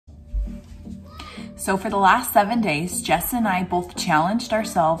So for the last 7 days, Jess and I both challenged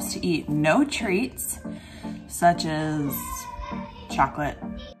ourselves to eat no treats, such as chocolate,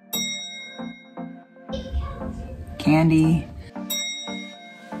 candy,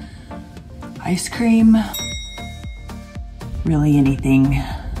 ice cream, really anything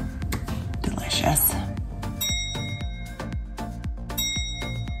delicious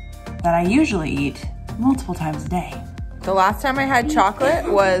that I usually eat multiple times a day. The last time I had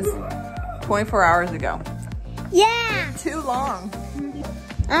chocolate was 24 hours ago. Yeah! Too long.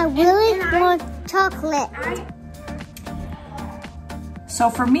 I really want chocolate. So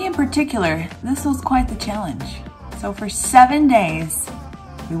for me in particular, this was quite the challenge. So for 7 days,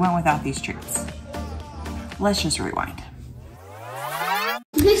 we went without these treats. Let's just rewind.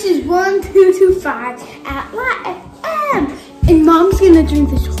 This is 1225 at Light FM. And Mom's gonna drink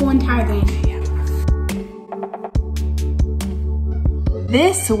this whole entire thing.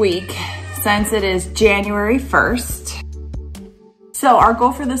 This week, since it is January 1st, so our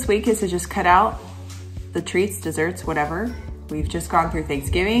goal for this week is to just cut out the treats, desserts, whatever. We've just gone through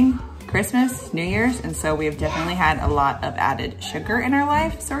Thanksgiving, Christmas, New Year's, and so we have definitely had a lot of added sugar in our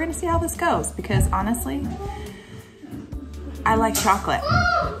life. So we're gonna see how this goes because honestly, I like chocolate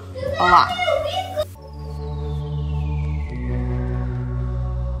a lot.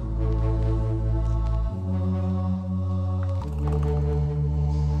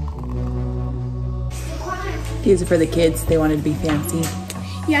 These are for the kids. They wanted to be fancy.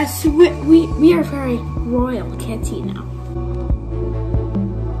 Yes, we are very royal kids, you know.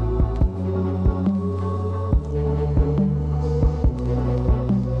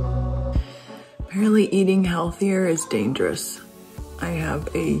 Apparently eating healthier is dangerous. I have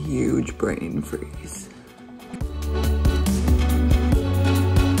a huge brain freeze.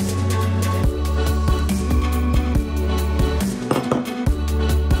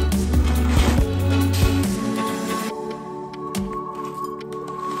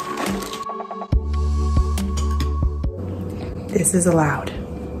 This is allowed.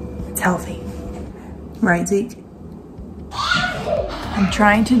 It's healthy. Right, Zeke? I'm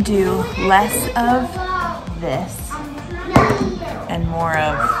trying to do less of this and more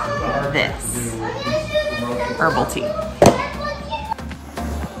of this herbal tea.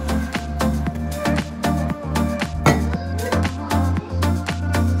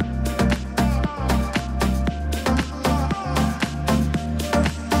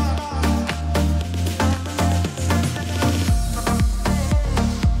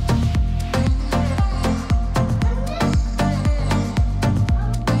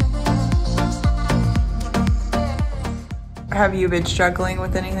 Have you been struggling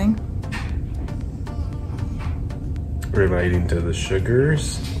with anything? Relating to the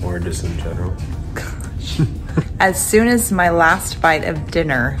sugars or just in general? As soon as my last bite of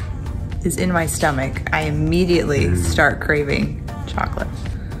dinner is in my stomach, I immediately start craving chocolate.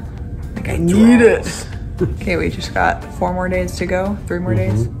 Like I need it. Okay, we just got 4 more days to go, 3 more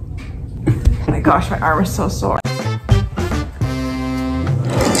days. Oh my gosh, my arm is so sore.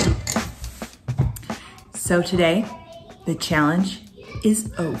 So today, the challenge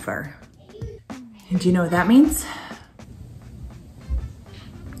is over. And do you know what that means?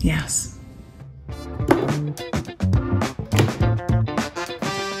 Yes.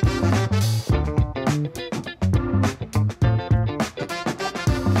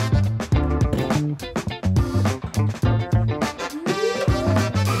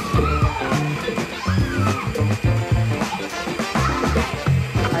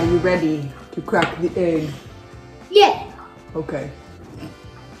 Are you ready to crack the egg? Yeah. Okay.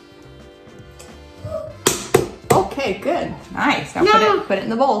 Okay, good. Nice. Now put it in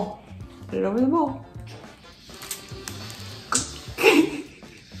the bowl. Put it over the bowl.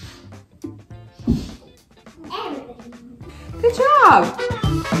 Good job.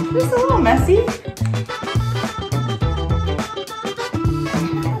 This is a little messy.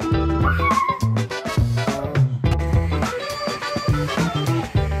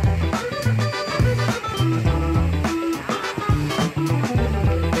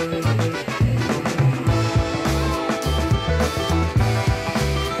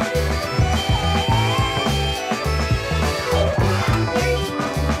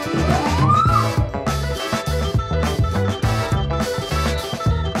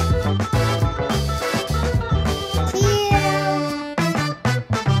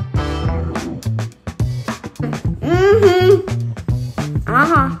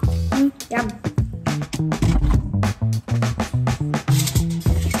 Yum.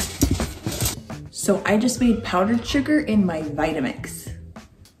 So I just made powdered sugar in my Vitamix.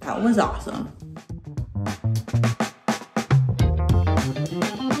 That was awesome.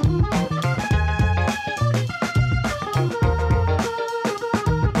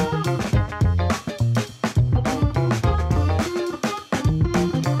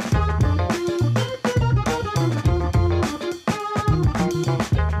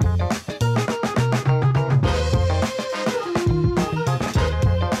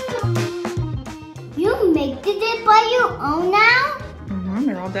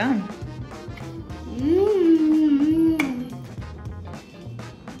 done.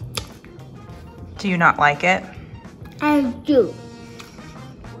 Do you not like it? I do.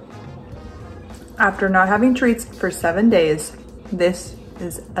 After not having treats for 7 days, this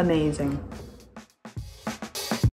is amazing.